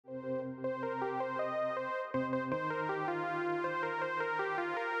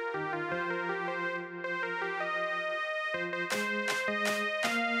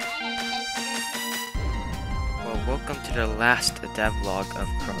welcome to the last devlog of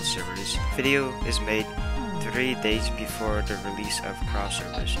Crossroads. Video is made 3 days before the release of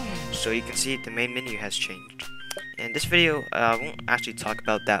Crossroads, so you can see the main menu has changed. In this video, I won't actually talk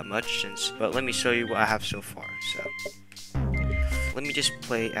about that much, but let me show you what I have so far. So, let me just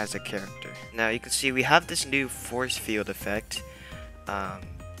play as a character. Now you can see we have this new force field effect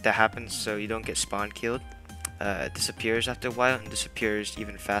that happens so you don't get spawn killed. It disappears after a while and disappears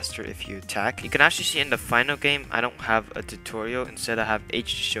even faster if you attack. You can actually see in the final game I don't have a tutorial, instead I have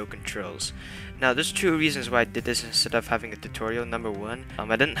H to show controls. Now there's 2 reasons why I did this instead of having a tutorial. Number 1,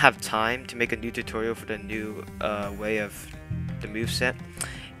 I didn't have time to make a new tutorial for the new way of the moveset,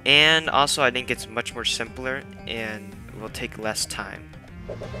 and also I think it's much more simpler and will take less time.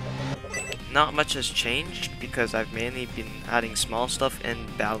 Not much has changed because I've mainly been adding small stuff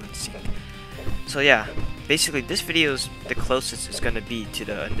and balancing. So yeah, basically this video is the closest it's gonna be to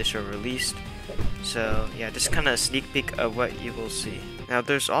the initial release. So yeah, this is kind of a sneak peek of what you will see. Now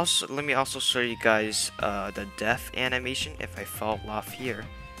there's also, let me also show you guys the death animation if I fall off here.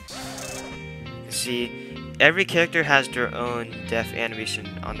 You see, every character has their own death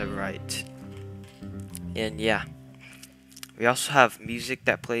animation on the right. And yeah, we also have music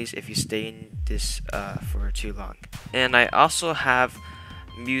that plays if you stay in this for too long. And I also have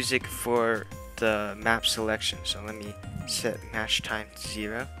music for the map selection, so let me set match time to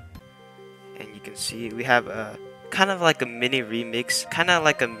 0, and you can see we have a kind of like a mini remix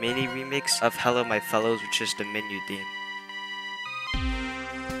of Hello My Fellows, which is the menu theme.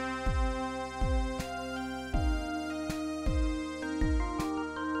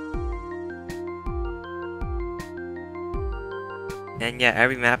 And yeah,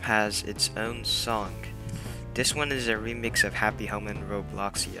 every map has its own song. This one is a remix of Happy Home and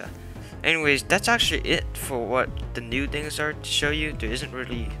Robloxia. Anyways, that's actually it for what the new things are to show you. There isn't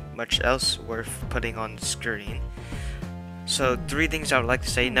really much else worth putting on the screen. So 3 things I would like to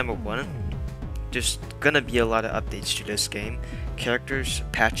say. Number 1, there's gonna be a lot of updates to this game. Characters,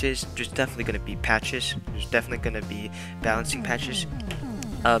 patches, there's definitely gonna be patches. There's definitely gonna be balancing patches.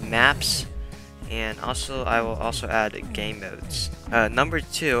 Maps, and also I will also add game modes. Number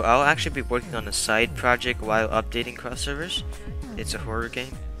 2, I'll actually be working on a side project while updating Crossroads. It's a horror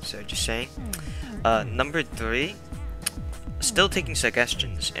game, so just saying. Number 3, still taking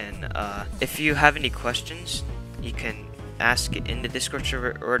suggestions, and if you have any questions, you can ask it in the Discord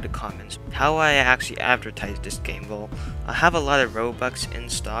server or the comments. How I actually advertise this game? Well, I have a lot of Robux in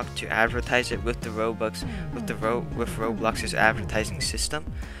stock to advertise it with the Robux, with Roblox's advertising system.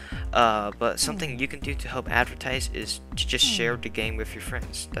 But something you can do to help advertise is to just share the game with your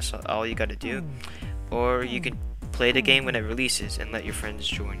friends. That's all you gotta do. Or you can play the game when it releases and let your friends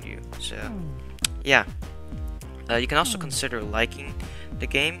join you. So yeah, you can also consider liking the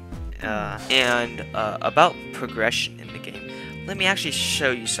game. And about progression in the game, let me actually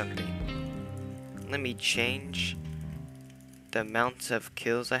show you something. Let me change the amount of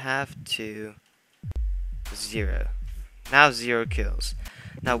kills I have to 0. Now 0 kills.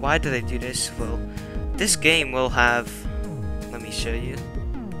 Now why did I do this? Well, this game will have, let me show you,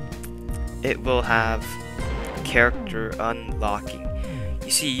 it will have character unlocking.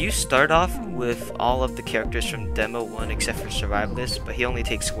 You see, you start off with all of the characters from Demo 1 except for Survivalist, but he only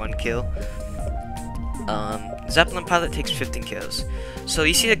takes 1 kill. Zeppelin Pilot takes 15 kills. So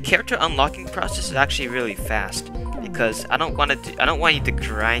you see, the character unlocking process is actually really fast, because I don't want you to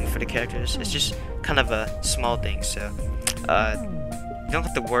grind for the characters. It's just kind of a small thing, so you don't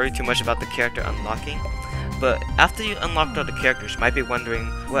have to worry too much about the character unlocking. But after you unlocked all the characters, you might be wondering,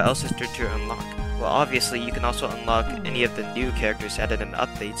 what else is there to unlock? Well, obviously you can also unlock any of the new characters added in the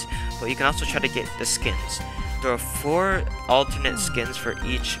updates, but you can also try to get the skins. There are 4 alternate skins for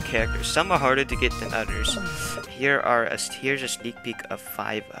each character. Some are harder to get than others. Here's a sneak peek of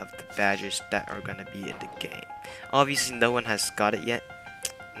 5 of the badges that are gonna be in the game. Obviously no one has got it yet,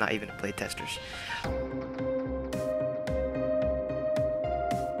 not even the playtesters.